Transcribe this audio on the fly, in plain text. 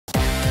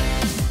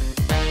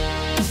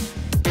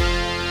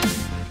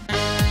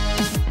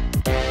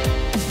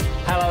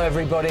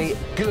everybody.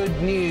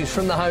 Good news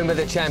from the home of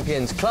the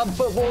champions. Club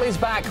football is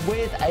back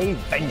with a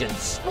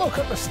vengeance.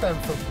 Welcome to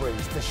Stamford Bridge,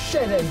 the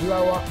shed end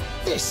lower.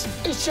 This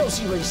is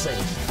Chelsea Racing.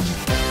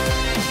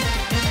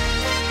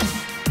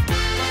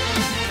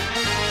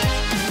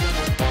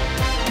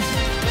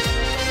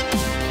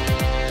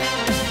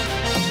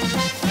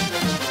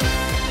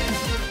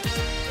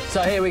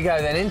 So here we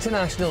go then,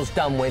 internationals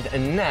done with,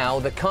 and now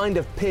the kind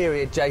of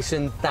period,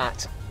 Jason,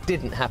 that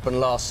didn't happen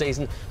last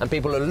season, and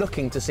people are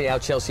looking to see how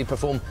Chelsea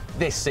perform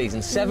this season.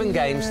 7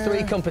 games,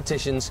 3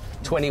 competitions,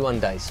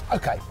 21 days.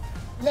 OK,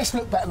 let's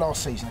look back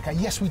last season, OK?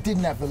 Yes, we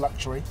didn't have the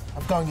luxury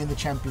of going in the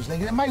Champions League,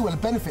 and it may well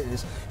have benefited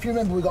us. If you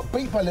remember, we got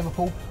beat by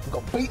Liverpool, we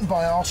got beaten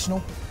by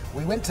Arsenal,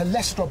 we went to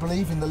Leicester, I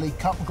believe, in the League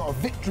Cup and got a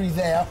victory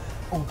there,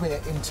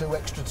 albeit into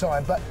extra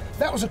time. But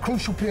that was a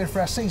crucial period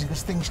for our season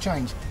because things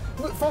changed.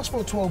 Look, fast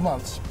forward 12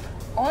 months,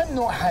 I'm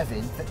not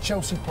having that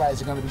Chelsea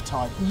players are going to be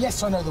tired.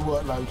 Yes, I know the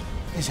workload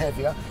is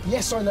heavier.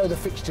 Yes, I know the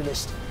fixture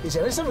list is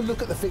heavier. Let's have a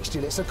look at the fixture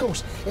list. Of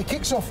course, it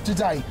kicks off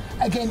today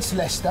against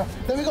Leicester.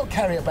 Then we've got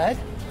Carrier Bag.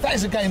 That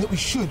is a game that we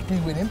should be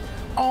winning.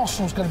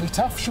 Arsenal's going to be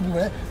tough, should be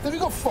winning. Then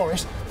we've got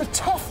Forest. The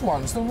tough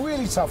ones, the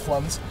really tough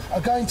ones,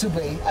 are going to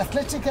be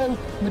Atletico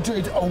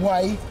Madrid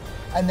away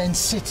and then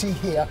City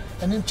here.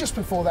 And then just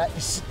before that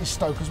is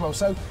Stoke as well.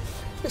 So,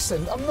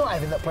 listen, I'm not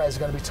having that players are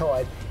going to be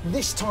tired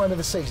this time of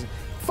the season.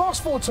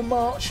 Fast forward to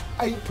March,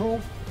 April,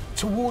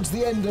 towards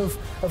the end of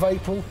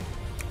April,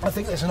 I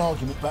think there's an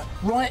argument. But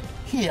right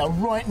here,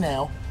 right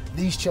now,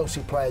 these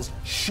Chelsea players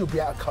should be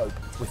able to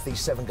cope with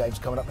these 7 games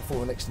coming up before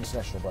the next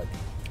international break.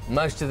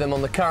 Most of them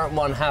on the current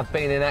one have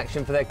been in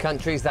action for their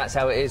countries. That's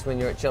how it is when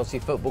you're at Chelsea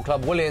Football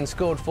Club. Willian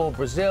scored for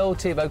Brazil.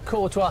 Thibaut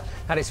Courtois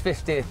had his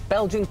 50th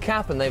Belgian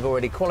cap, and they've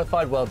already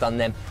qualified. Well done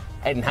them.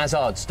 Eden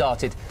Hazard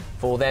started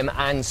for them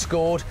and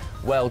scored.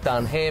 Well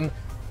done him.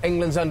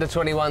 England's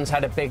under-21s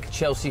had a big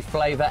Chelsea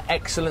flavour.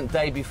 Excellent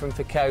debut from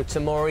Fikayo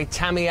Tomori.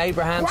 Tammy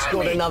Abraham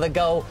scored another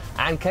goal,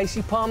 and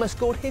Casey Palmer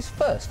scored his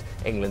first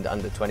England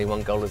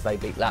under-21 goal as they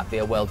beat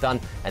Latvia. Well done.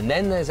 And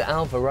then there's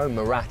Alvaro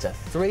Morata.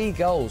 3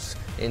 goals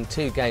in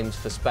 2 games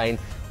for Spain.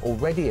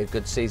 Already a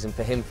good season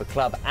for him for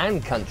club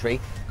and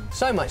country.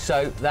 So much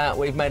so that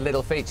we've made a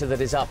little feature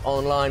that is up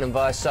online and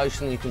via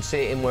social, and you can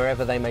see it in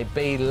wherever they may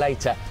be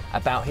later,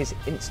 about his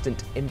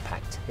instant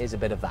impact. Here's a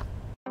bit of that.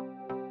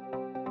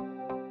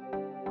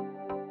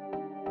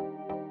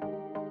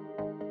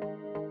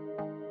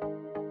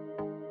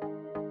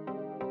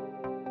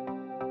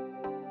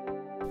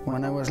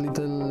 When I was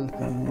little,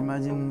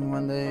 imagine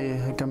one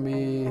day I can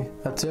be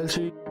at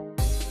Chelsea.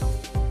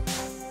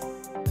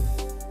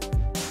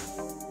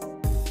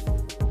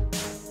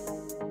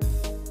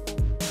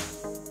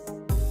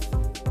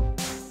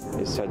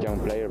 He's a young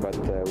player, but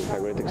with a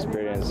great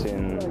experience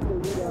in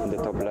the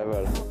top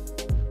level.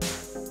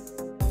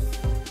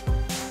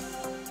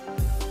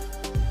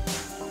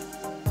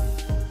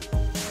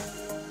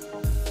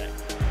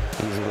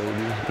 He's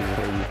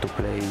ready to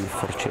play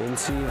for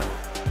Chelsea.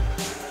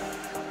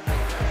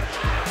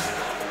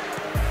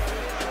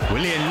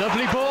 Willian,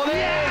 lovely ball in!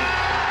 Yeah!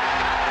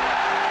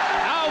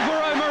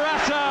 Alvaro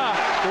Morata,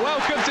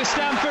 welcome to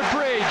Stamford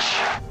Bridge.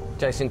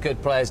 Jason,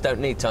 good players don't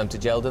need time to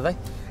gel, do they?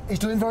 He's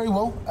doing very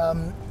well.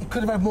 He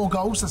could have had more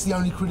goals. That's the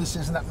only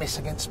criticism, that miss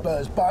against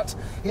Spurs. But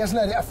he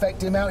hasn't let it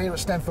affect him. Out here at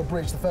Stamford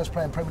Bridge, the first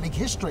player in Premier League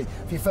history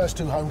for your first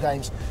 2 home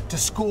games to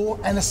score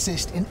and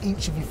assist in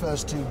each of your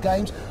first 2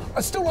 games.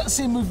 I'd still like to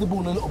see him move the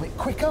ball a little bit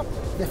quicker.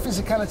 The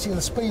physicality and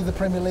the speed of the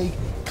Premier League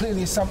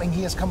clearly is something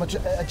he has come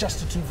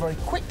adjusted to very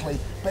quickly,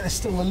 but there's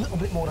still a little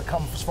bit more to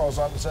come as far as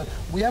I'm concerned.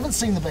 We haven't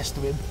seen the best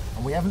of him,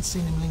 and we haven't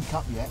seen him link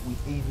up yet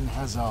with Eden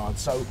Hazard.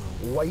 So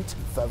wait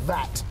for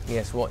that.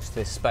 Yes, watch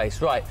this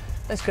space. Right.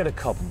 Let's go to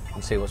Cobham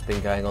and see what's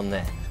been going on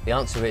there. The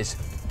answer is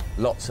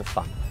lots of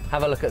fun.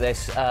 Have a look at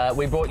this.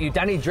 We brought you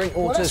Danny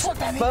Drinkwater's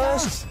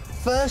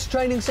first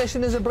training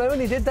session as a Blue, and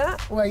he did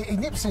that. Well, he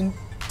nips in,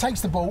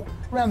 takes the ball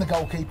round the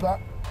goalkeeper,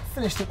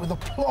 finished it with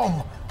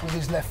aplomb with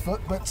his left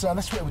foot, but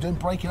that's what we're doing,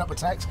 breaking up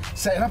attacks,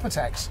 setting up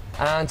attacks.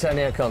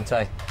 Antonio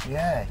Conte.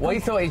 Yeah. Well,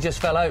 you thought he just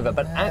fell over,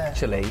 but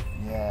actually...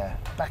 Yeah,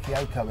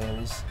 Bakayoko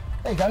here is...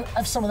 There you go,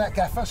 have some of that,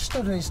 Gaffer,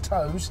 stood on his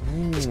toes.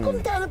 It's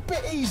gone down a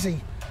bit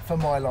easy for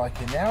my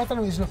liking now. I don't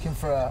know if he's looking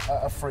for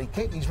a free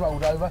kick. He's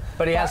rolled over.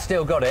 But he has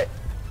still got it.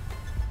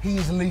 He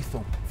is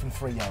lethal from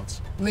 3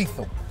 yards.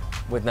 Lethal.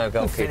 With no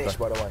goalkeeper. Good finish,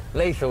 by the way.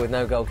 Lethal with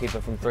no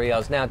goalkeeper from 3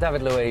 yards. Now,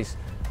 David Luiz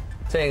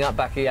teeing up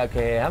Bakayoko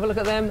here. Have a look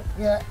at them.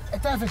 Yeah,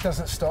 David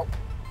doesn't stop,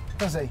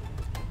 does he?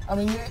 I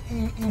mean,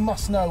 you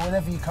must know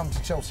whenever you come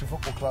to Chelsea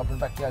Football Club and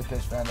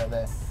Bakayoko's found out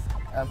there,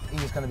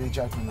 he is going to be the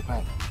joker in the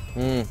pack.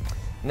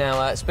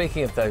 Now,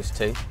 speaking of those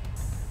two,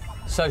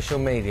 social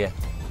media.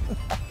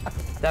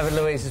 David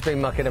Luiz has been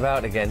mucking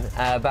about again.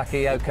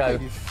 Bakayoko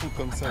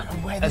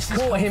has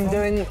caught him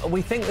doing,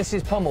 we think this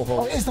is pommel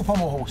horse. Oh, it is the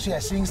pommel horse,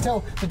 yes. You can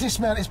tell the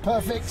dismount is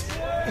perfect.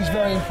 He's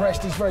very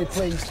impressed, he's very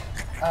pleased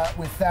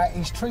with that.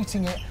 He's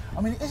treating it,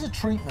 I mean, it is a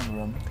treatment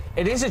room.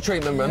 It is a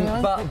treatment room,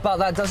 but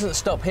that doesn't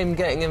stop him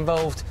getting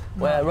involved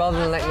where rather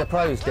than letting the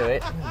pros do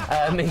it,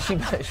 Michy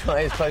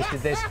Batshuayi has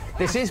posted this.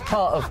 This is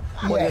part of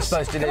what you're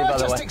supposed to do, by the way.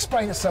 Can I just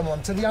explain to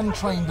someone, to the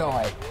untrained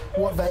eye,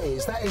 what that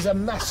is? That is a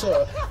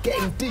masseur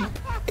getting deep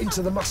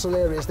into the muscle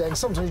areas there, and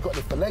sometimes you've got to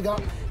lift the leg up.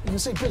 You can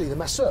see Billy, the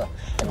masseur.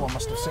 Everyone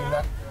must have seen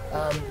that.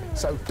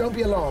 So don't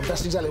be alarmed,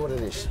 that's exactly what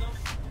it is.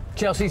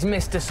 Chelsea's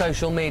Mr.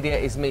 Social Media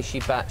is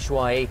Michy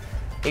Batshuayi.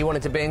 He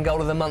wanted to be in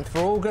goal of the month for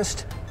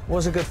August.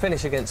 Was a good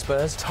finish against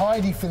Spurs.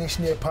 Tidy finish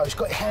near post,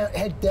 got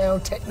head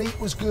down, technique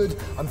was good.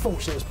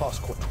 Unfortunately, it was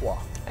past Courtois.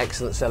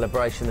 Excellent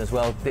celebration as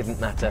well. Didn't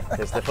matter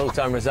because the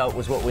full-time result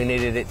was what we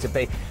needed it to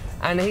be.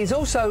 And he's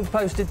also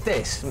posted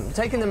this,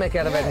 taking the mick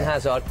out of Eden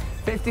Hazard.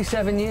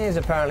 57 years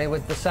apparently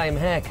with the same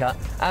haircut.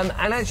 And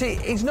actually,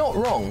 he's not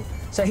wrong.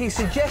 So he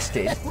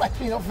suggested.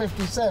 Maybe not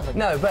 57.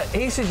 No, but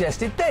he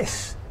suggested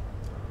this.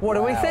 What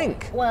do we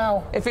think?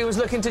 Well, if he was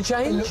looking to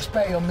change? It looks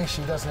better on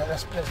Michy, doesn't it?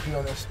 Let's be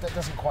honest. That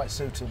doesn't quite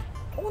suit him.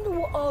 I wonder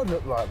what I'd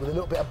look like with a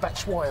little bit of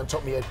Batshuayi on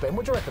top of my head, Ben.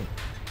 What do you reckon?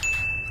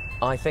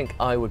 I think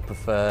I would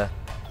prefer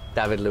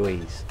David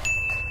Luiz.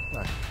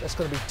 No, that's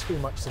going to be too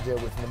much to deal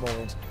with in the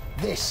mornings.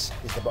 This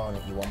is the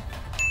Barnet you want.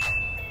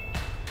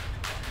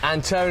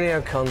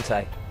 Antonio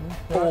Conte.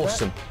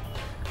 Awesome.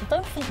 I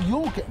don't think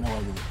you're getting away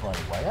with it, by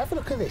the way. Have a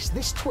look at this.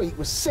 This tweet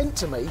was sent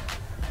to me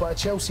by a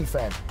Chelsea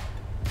fan.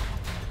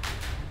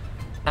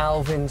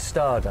 Alvin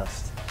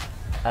Stardust.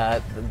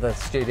 The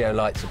studio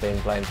lights are being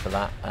blamed for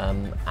that,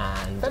 and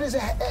that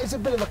is a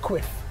bit of a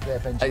quiff there,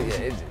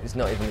 Benjamin. It's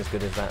not even as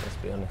good as that, let's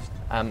be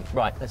honest.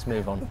 Right, let's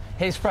move on.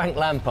 Here's Frank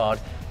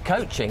Lampard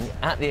coaching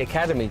at the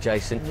academy,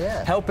 Jason,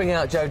 helping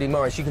out Jody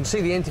Morris. You can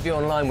see the interview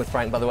online with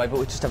Frank, by the way, but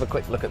we'll just have a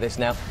quick look at this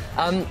now.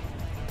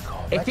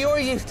 If you're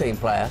a youth team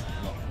player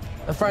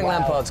and Frank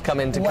Lampard's come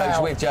in to coach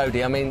with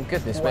Jody, I mean,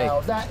 goodness me.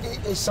 Well, that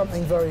is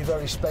something very,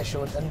 very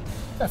special. And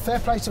fair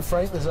play to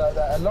Frank. There's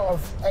a lot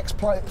of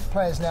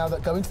ex-players now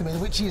that go into the media,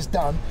 which he has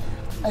done,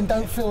 and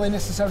don't feel they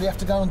necessarily have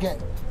to go and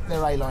get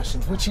their A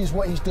licence, which is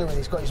what he's doing.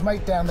 He's got his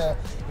mate down there,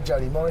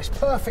 Jody Morris.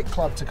 Perfect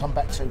club to come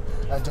back to.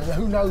 And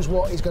who knows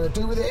what he's going to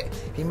do with it.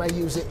 He may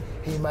use it,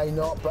 he may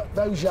not. But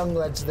those young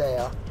lads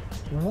there,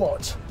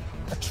 what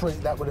a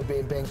treat that would have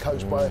been, being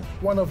coached by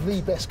one of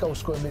the best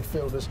goal-scoring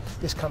midfielders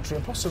this country,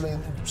 and possibly,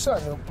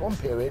 certainly one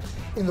period,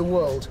 in the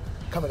world,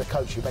 coming to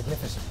coach you.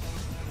 Magnificent.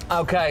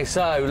 OK,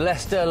 so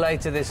Leicester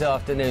later this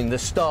afternoon, the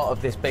start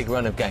of this big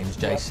run of games,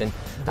 Jason.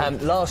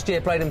 Last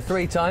year played them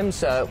 3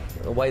 times,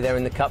 away there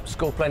in the Cup,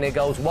 scored plenty of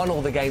goals, won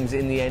all the games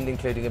in the end,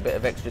 including a bit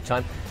of extra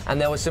time.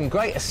 And there were some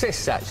great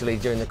assists, actually,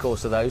 during the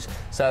course of those.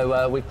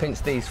 So we've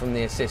pinched these from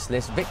the assist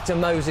list. Victor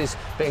Moses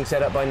being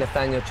set up by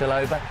Nathaniel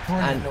Chalobah.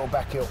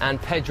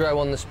 And Pedro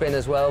on the spin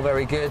as well,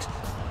 very good.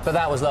 But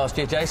that was last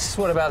year, Jace.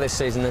 What about this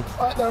season, then?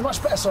 They're a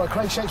much better side.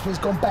 Craig Shakespeare's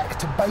gone back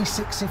to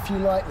basics, if you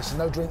like. There's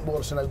no drink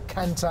water, so no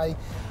Kante.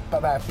 But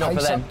they have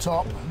pace up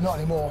top. Not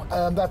anymore.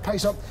 They have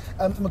pace up.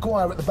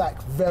 Maguire at the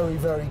back. Very,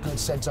 very good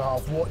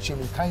centre-half. Watch him.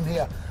 He came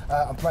here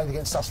and played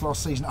against us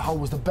last season at Hull.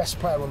 Was the best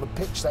player on the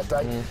pitch that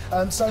day.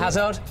 So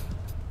Hazard?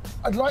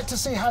 I'd like to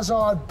see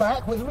Hazard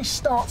back. Whether he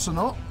starts or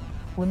not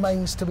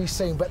remains to be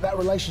seen. But that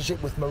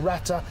relationship with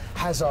Morata,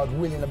 Hazard,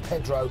 Willian and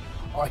Pedro,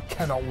 I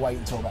cannot wait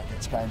until that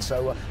gets going.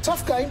 So,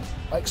 tough game.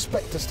 I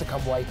expect us to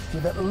come away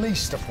with at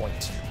least a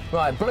point.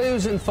 Right,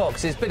 Blues and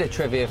Foxes, bit of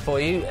trivia for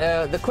you.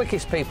 The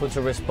quickest people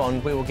to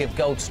respond, we will give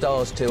gold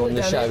stars to on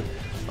the show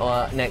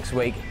next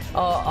week.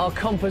 Our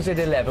composite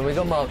 11, we've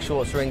got Mark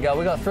Schwarzer in goal,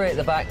 we've got 3 at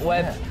the back,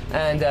 Webb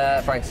and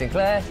Frank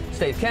Sinclair,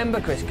 Steve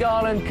Kember, Chris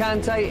Garland,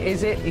 Kante,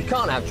 is it? He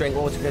can't have drink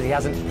water because he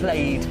hasn't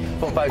played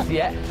for both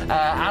yet.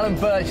 Alan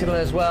Birchinall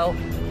as well.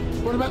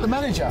 What about the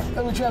manager?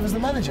 Who would you have as the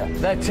manager?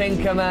 The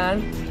Tinker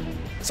Man.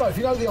 So if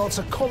you know the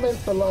answer,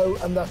 comment below,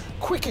 and the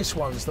quickest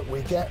ones that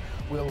we get,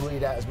 we'll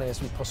read out as many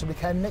as we possibly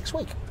can next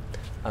week.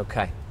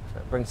 OK,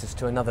 that brings us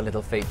to another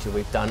little feature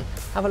we've done.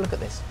 Have a look at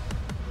this.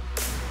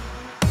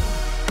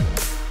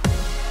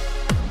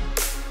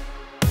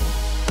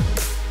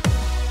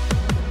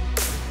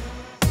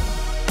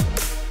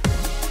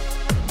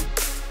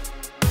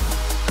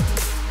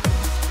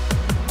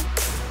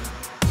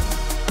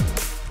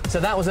 So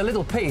that was a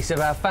little piece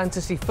of our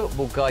fantasy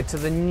football guide to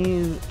the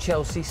new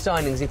Chelsea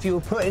signings. If you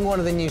were putting one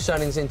of the new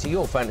signings into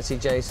your fantasy,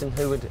 Jason,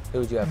 who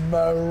would you have?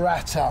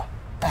 Morata.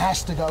 It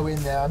has to go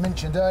in there. I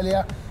mentioned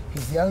earlier,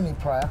 he's the only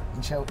player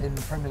in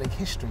Premier League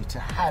history to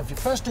have your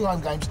first 2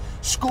 home games,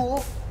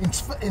 score in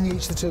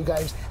each of the 2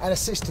 games, and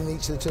assist in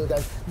each of the 2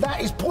 games.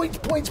 That is points,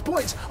 points,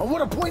 points. And what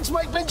do points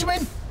make,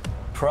 Benjamin?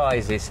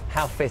 Prizes.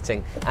 How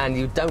fitting. And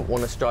you don't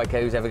want a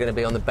striker who's ever going to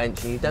be on the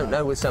bench, and you don't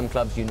know with some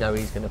clubs you know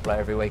he's going to play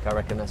every week. I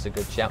reckon that's a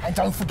good shout. And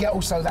don't forget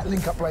also that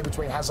link-up play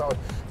between Hazard,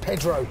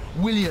 Pedro,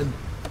 Willian.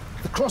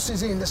 The cross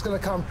is in, that's going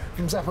to come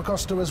from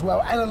Zappacosta as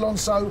well. And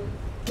Alonso,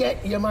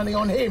 get your money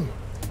on him.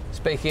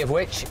 Speaking of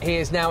which, he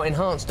is now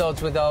enhanced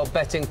odds with our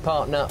betting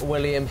partner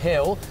William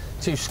Hill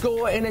to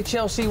score in a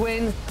Chelsea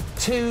win,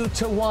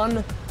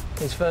 2-1.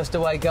 his first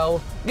away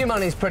goal. Your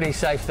money's pretty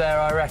safe there,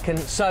 I reckon.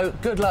 So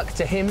good luck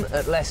to him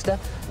at Leicester,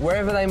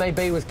 wherever they may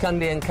be with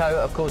Conte and co,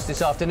 of course,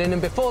 this afternoon.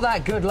 And before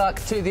that, good luck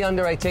to the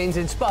under-18s,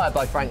 inspired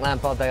by Frank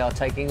Lampard. They are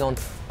taking on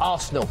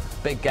Arsenal.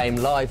 Big game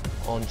live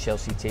on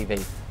Chelsea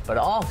TV. But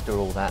after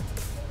all that,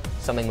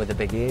 something with the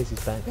big ears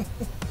is back.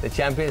 The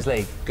Champions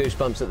League.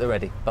 Goosebumps at the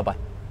ready.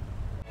 Bye-bye.